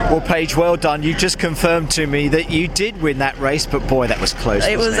Well, Paige, well done. You just confirmed to me that you did win that race, but boy, that was close.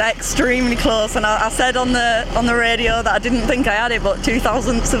 It was extremely close, and I said on the radio that I didn't think I had it, but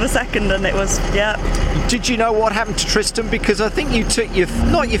 0.02 of a second, and it was, yeah. Did you know what happened to Tristan? Because I think you took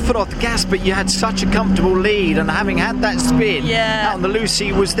not your foot off the gas, but you had such a comfortable lead, and having had that spin out on the loose,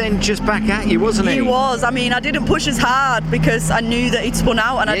 he was then just back at you, wasn't he? He was. I mean, I didn't push as hard because I knew that he'd spun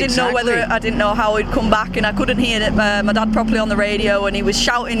out, and I didn't know I didn't know how he'd come back, and I couldn't hear my dad properly on the radio, and he was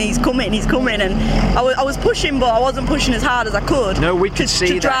shouting, he's coming, and I was pushing, but I wasn't pushing as hard as I could. No, we could see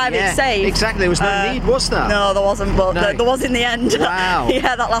to drive it safe. Exactly, there was no need, was there? No, there wasn't, but there was in the end. Wow.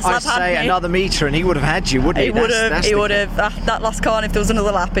 Yeah, that last lap had me. Another metre and he would have had you, wouldn't he? He would have. That last corner, if there was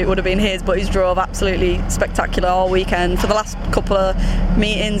another lap, it would have been his, but he's drove absolutely spectacular all weekend. For the last couple of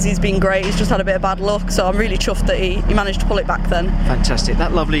meetings, he's been great. He's just had a bit of bad luck, so I'm really chuffed that he managed to pull it back then. Fantastic.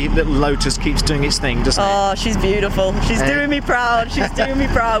 That lovely little Lotus keeps doing its thing, doesn't it? Oh, she's beautiful. She's doing me proud. She's doing me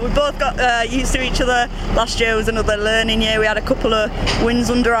proud. We both got used to each other. Last year was another learning year. We had a couple of wins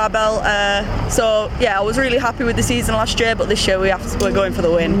under our belt. So, yeah, I was really happy with the season last year, but this year we're going for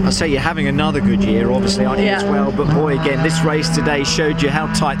the win. I'll say you're having another good year, obviously, aren't you, as well? But boy, again, this race today showed you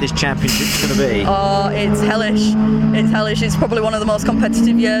how tight this championship's going to be. Oh, it's hellish. It's hellish. It's probably one of the most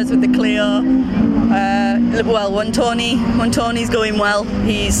competitive years with the Clio. Well, when Tony's going well,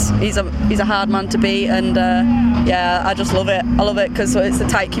 he's a hard man to beat, and yeah, I just love it. I love it because it's a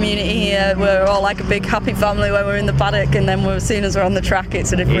tight community here. We're all like a big happy family when we're in the paddock, and then as soon as we're on the track,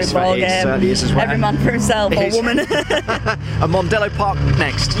 it's a different ball game. It certainly is as well. Every man for himself, or woman. And Mondello Park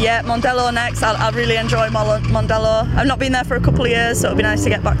next. Yeah, Mondello next. I really enjoy Mondello. I've not been there for a couple of years, so it'll be nice to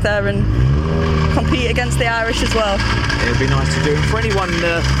get back there and compete against the Irish as well. It'll be nice to do. And for anyone,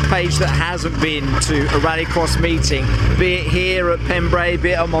 Paige, that hasn't been to a Rallycross meeting, be it here at Pembrey, be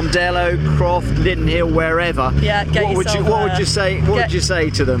it at Mondello, Croft, Linden Hill, wherever. Yeah, what would you say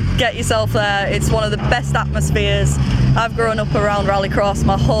to them? Get yourself there. It's one of the best atmospheres. I've grown up around Rallycross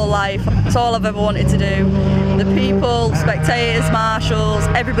my whole life. It's all I've ever wanted to do. The people, spectators, marshals,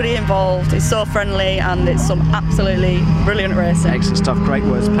 everybody involved is so friendly, and it's some absolutely brilliant racing. Excellent stuff. Great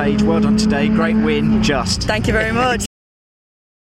words, Paige. Well done today. Great win. Just. Thank you very much.